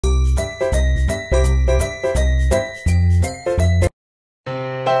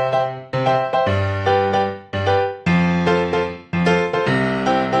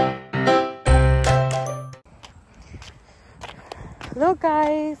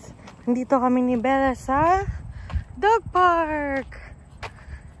Nandito kami ni Bella sa dog park.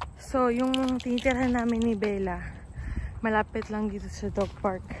 So, yung tinitirhan namin ni Bella, malapit lang dito sa dog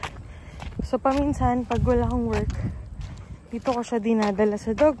park. So, paminsan, pag wala akong work, dito ko siya dinadala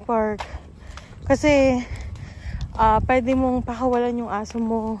sa dog park. Kasi, pwede mong pakawalan yung aso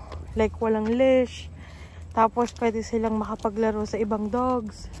mo, like walang leash. Tapos, pwede silang makapaglaro sa ibang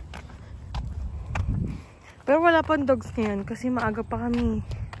dogs. Pero wala pang dogs ngayon kasi maaga pa kami.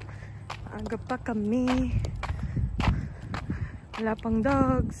 Maaga pa kami. Wala pang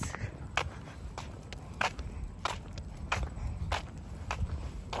dogs.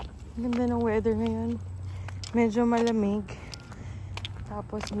 Ganda ng weather ngayon. Medyo malamig.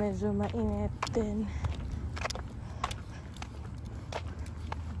 Tapos medyo mainit din.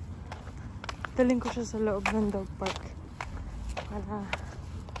 Daling ko siya sa loob ng dog park para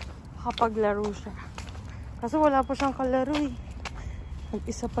makapaglaro siya. Kasi wala pa siyang kalaro eh.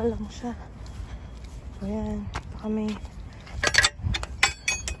 Mag-isa pa lang siya. Ayan. Ito kami.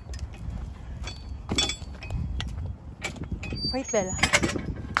 Wait, Bella.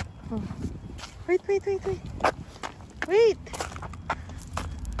 Wait. Wait!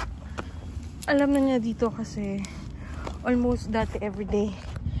 Alam na niya dito kasi almost dati everyday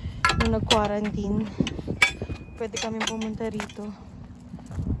nung nag-quarantine. Pwede kami pumunta rito.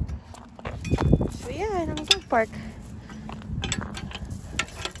 So, yeah, ang dog park.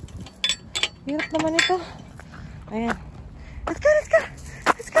 Hirap naman ito. Ayan. Let's go!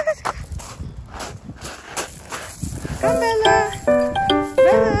 Come, Bella!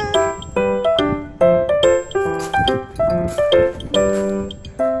 Bella!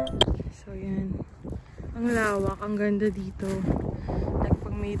 So, yan. Ang lawak. Ang ganda dito. Like,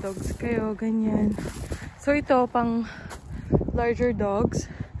 pag may dogs kayo, ganyan. So, ito, pang larger dogs.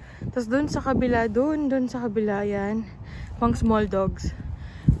 Tapos doon sa kabila, doon sa kabila, yan, pang small dogs.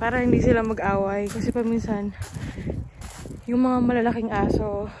 Para hindi sila mag-away. Kasi paminsan, yung mga malalaking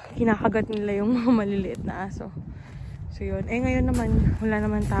aso, kinakagat nila yung mga maliliit na aso. So yun. Eh ngayon naman, wala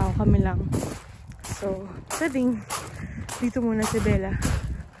naman tao, kami lang. So, pwedeng dito muna si Bella.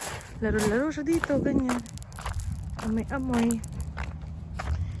 Laro-laro siya dito, ganyan. Amoy-amoy.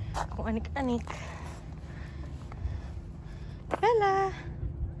 Kung anik-anik. Bella!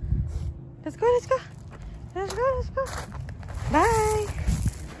 Let's go. Bye.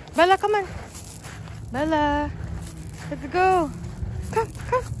 Bella, come on. Bella. Let's go. Come.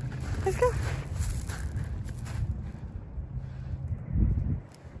 Let's go.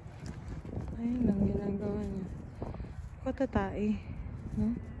 Ayun lang ginagawa niya. Katatai.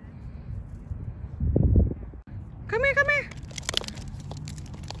 Hmm? Come here.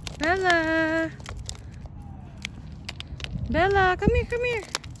 Bella, come here.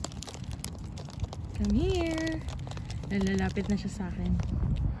 Come here. Lalapit na siya sa akin.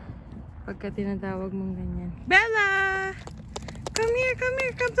 Pagka tinatawag mong ganyan. Bella! Come here.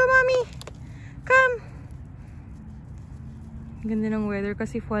 Come to mommy. Come. Ganda ng weather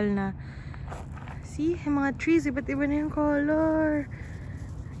kasi fall na. See? Yung mga trees, iba't iba na yung color.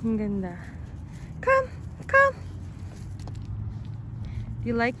 Ang ganda. Come.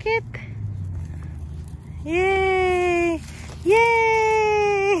 You like it? Yay!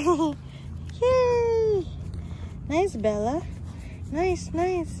 Nice, Bella. Nice.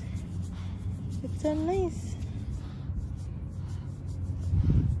 It's so nice.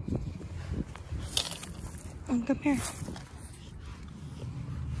 Come here.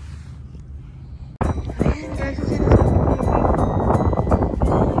 Ayan, guys.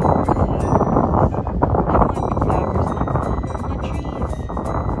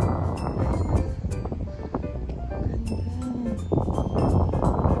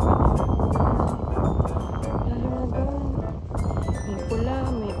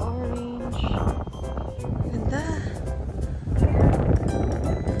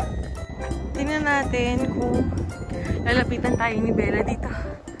 Natin kung lalapitan tayo ni Bella dito.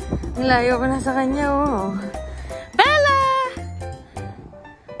 Ang layo ko na sa kanya, oh.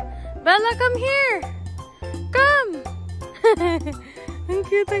 Bella, come here! Come! Ang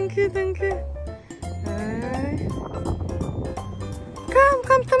cute. Ay.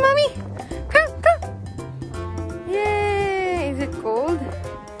 Come to mommy! Come! Yay! Is it cold?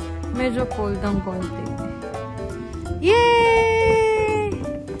 Medyo cold ang konti. Yay!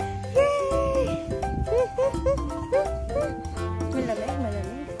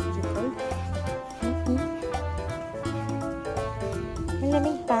 Malamig. Is it cold?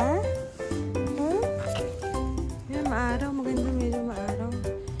 Malamig pa? Yan, maaraw. Maganda, medyo maaraw.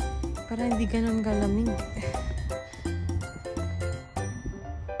 Para hindi ganun kalamig.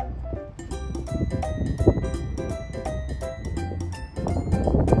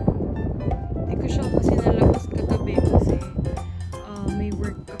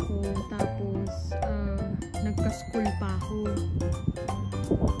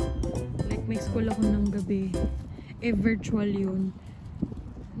 virtual yun.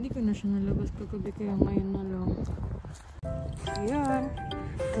 Hindi ko na siya nalabas kagabi, kaya ngayon na lang. Ayan.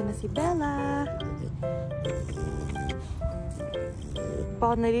 Ito na si Bella.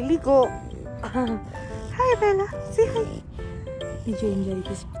 Pa ako naliligo. Hi, Bella. Say hi. Did you enjoy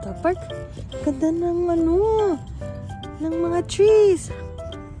this park? Ganda ng ng mga trees.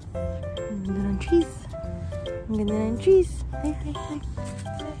 Ang ganda ng trees. Ang ganda ng trees. Hi, hi, hi.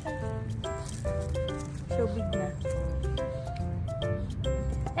 So big na.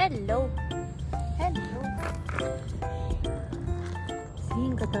 Hello. Hello. See,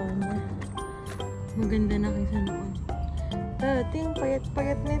 yung katawan niya. Maganda na kaysa noon. Dati, yung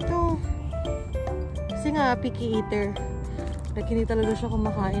payat-payat nito. Kasi nga, picky eater. Like, hindi talaga siya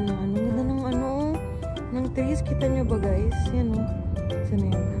kumakain ng ano. Ganda ng ng trees. Kita nyo ba, guys? Yan, o. Saan na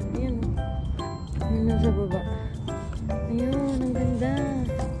yun? Ayan, o. Ayan na sa baba. Ayun, ang ganda.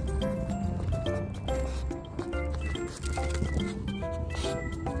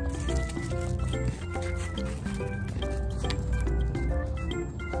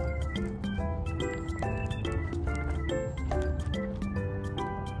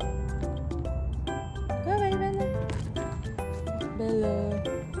 Bella.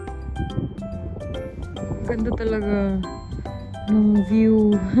 Ganda talaga ng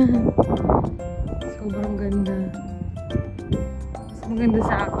view. Sobrang ganda. Mas maganda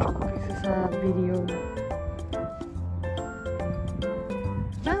sa action kaysa sa video.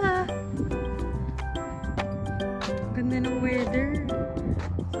 Bella! Ganda ng weather.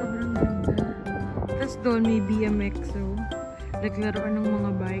 Sobrang ganda. Tapos doon may BMX, so like laruan ng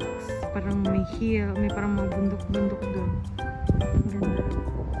mga bikes. Parang may hill, may parang mga bundok-bundok doon. Ganda.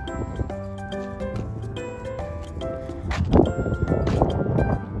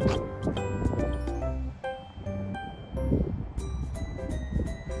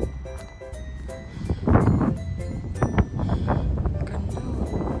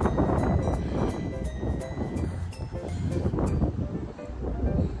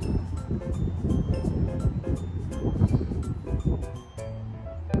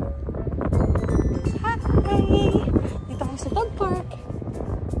 Dito kami sa dog park.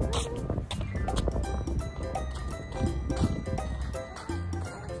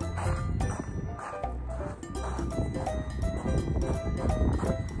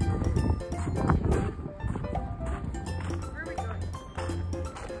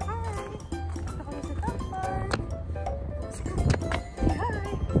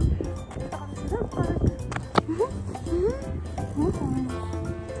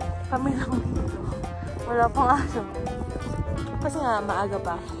 Kami lang dito. Wala pang aso. Kasi nga, maaga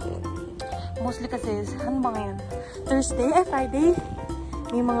pa. Mostly kasi, ano ba ngayon? Thursday? Friday?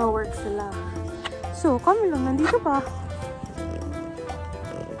 May mga work sila. So, kami lang nandito pa.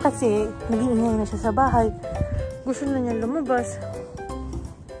 Kasi, nag-iingay na siya sa bahay. Gusto na niya lumabas.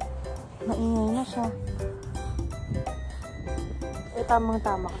 Maingay na siya. Eh,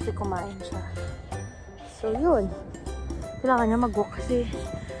 tamang-tama kasi kumain siya. So, yun. Kailangan niya mag-walk kasi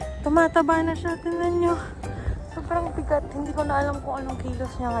tumataba na siya. Tingnan nyo. Sobrang bigat. Hindi ko na alam kung anong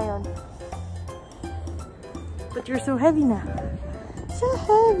kilos niya ngayon. But you're so heavy na. So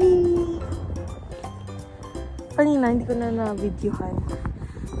heavy! Kanina, hindi ko na na-videohan.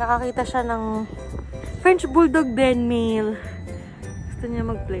 Nakakita siya ng French Bulldog Den male. Gusto niya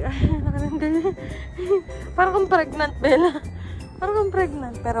mag-play. Ay, nakalanggal. Parang kang pregnant, Bella. Parang kang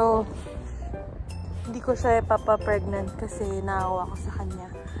pregnant. Pero, hindi ko siya papapregnant kasi naawa ko sa kanya.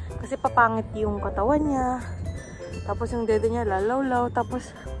 Kasi papangit yung katawan niya. Tapos yung dede niya lalaw-law.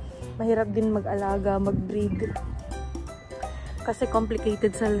 Tapos mahirap din mag-alaga, mag-breed. Kasi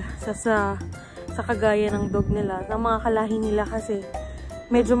complicated sa kagaya ng dog nila. Ng mga kalahi nila kasi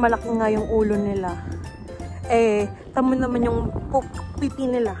medyo malaki nga yung ulo nila. Eh, tamo naman yung pipi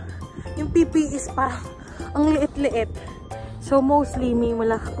nila. Yung pipi is pa ang liit-liit. So mostly may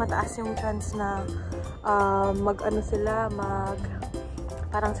mataas yung chance na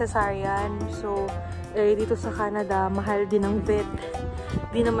parang cesarean. So, dito sa Canada, mahal din ang vet.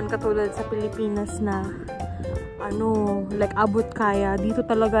 Di naman katulad sa Pilipinas na, like abot kaya. Dito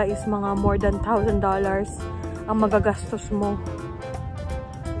talaga is mga more than $1,000 ang magagastos mo.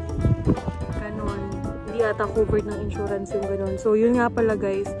 Ganon. Hindi ata covered ng insurance yung ganon. So, yun nga pala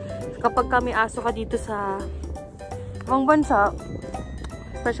guys. Kapag kami aso ka dito sa ibang bansa,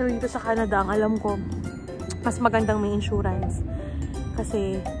 especially dito sa Canada, ang alam ko, mas magandang may insurance.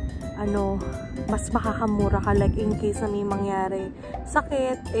 Kasi, mas makakamura ka. Like, in case na may mangyari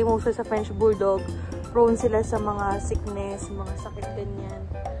sakit, mostly sa French Bulldog, prone sila sa mga sickness, mga sakit ganyan.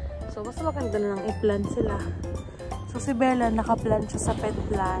 So, mas maganda na lang i-plan sila. So, si Bella, naka-plan siya sa pet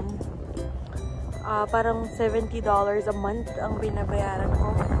plan. Parang $70 a month ang binabayaran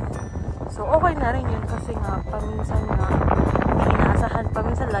ko. So, okay na rin yun kasi nga, paminsan nga, inaasahan,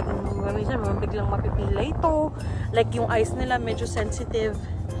 paminsan biglang mapipila ito. Like, yung eyes nila medyo sensitive.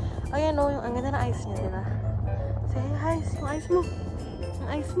 Ayan o, ang ganda na eyes niya, diba? Say, eyes, yung eyes mo. Yung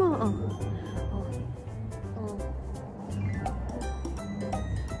eyes mo,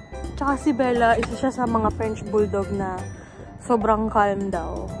 Tsaka si Bella, isa siya sa mga French Bulldog na sobrang calm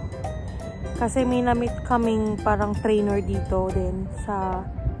daw. Kasi may na-meet kaming parang trainer dito din sa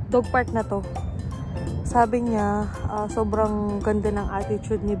dog park na to. Sabi niya, sobrang ganda ng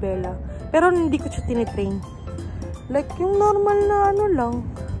attitude ni Bella. Pero hindi ko siya tinitrain. Like, yung normal na ano lang.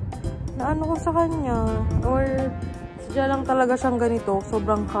 Na ano ko sa kanya. Or, sadya lang talaga siyang ganito.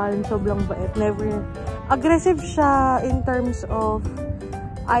 Sobrang calm, sobrang bait. Never. Aggressive siya in terms of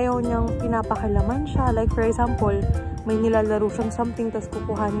ayaw niyang pinapakalaman siya. Like, for example, may nilalaro siyang something, tapos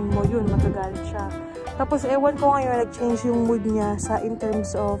kukuhanin mo yun, magagalit siya. Tapos, ewan ko ngayon, nag-change yung mood niya sa in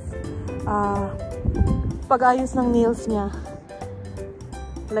terms of pag-ayos ng nails niya.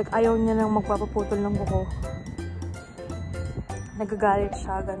 Like, ayaw niya nang magpapaputol ng buko. Nagagalit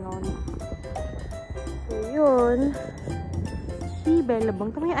siya, ganon. So, yun. Si Bella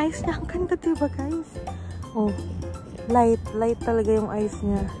Bang. Ito may eyes niya. Ang ganda, diba, guys? Oh. Light talaga yung eyes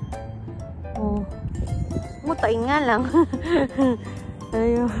niya. Oh. Mutain nga lang.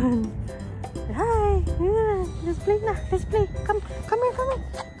 Ayun. Hi! Let's play na. Let's play. Come here. Come.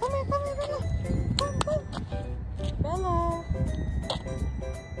 Bella.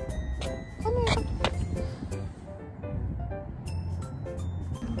 Come here.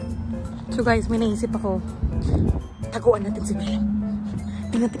 So guys, may naisip ako. Taguan natin si Bella.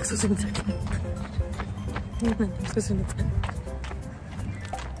 Hindi natin susunod sa atin.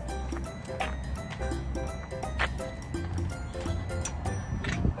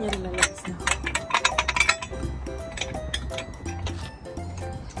 Yan, lalabas na ako.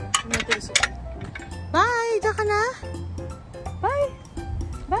 Bye! Diyan ka na? Bye!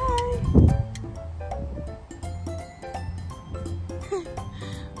 Bye!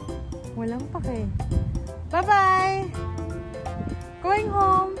 Walang pake. Bye-bye! Going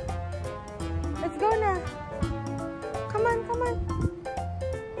home! Let's go na! Come on!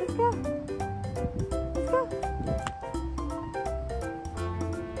 Let's go!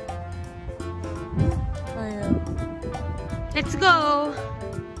 Let's go!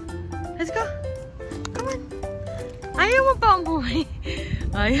 Let's go! Come on! Ayaw mo pa umuwi.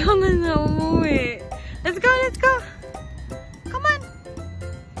 Ayaw na umuwi. Let's go! Come on!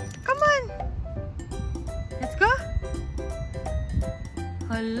 Let's go!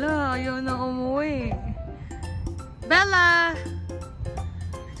 Hala, ayaw na umuwi. Bella!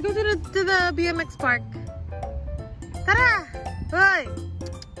 Let's go to the BMX park. Tara! Hoy!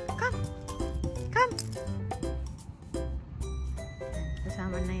 Come!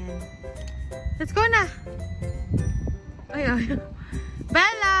 Kasama na yan. Let's go na! Ay.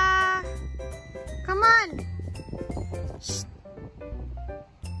 Bella! Come on! Shh!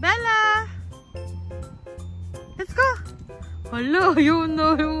 Bella! Let's go! Hala, yun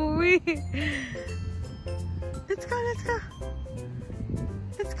na umuwi. Let's go!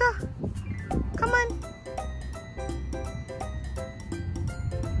 Come on!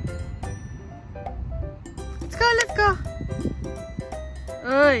 Let's go!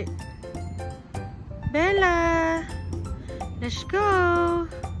 Oy! Bella! Let's go!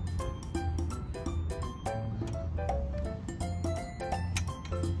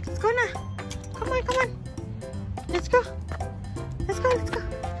 Let's go na! Come on! Let's go!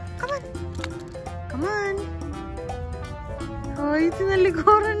 Come on! Hoy,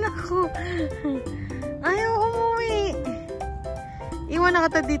 tinaliguran ako. Ayaw umuwi. Iwan na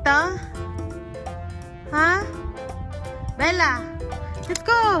kita dito? Ha? Bella! Let's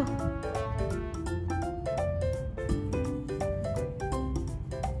go!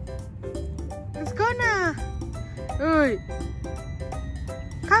 Let's go na! Uy!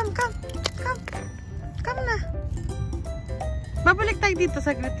 Come na! Babalik tayo dito.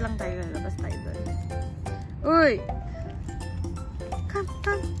 Saglit lang tayo. Lalabas tayo doon. Uy! Come!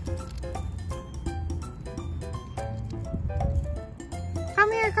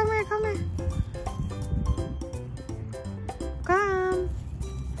 Come here!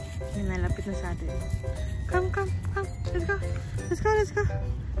 May nalapit na sa atin. Come! Let's go!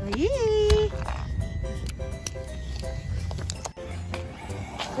 Yay!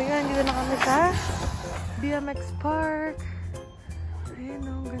 So yun, dito na kami sa BMX Park. Ayun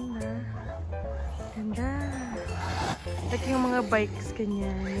o, ganda. Like yung mga bikes,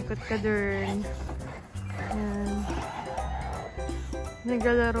 ganyan. Ikot ka dun. Yan.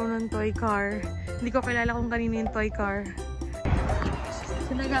 Naglalaro ng toy car. Hindi ko kilala kung kanino yung toy car.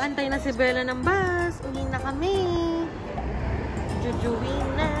 So, nag-aantay na si Bella ng bus. Uwi na kami. Jujuwi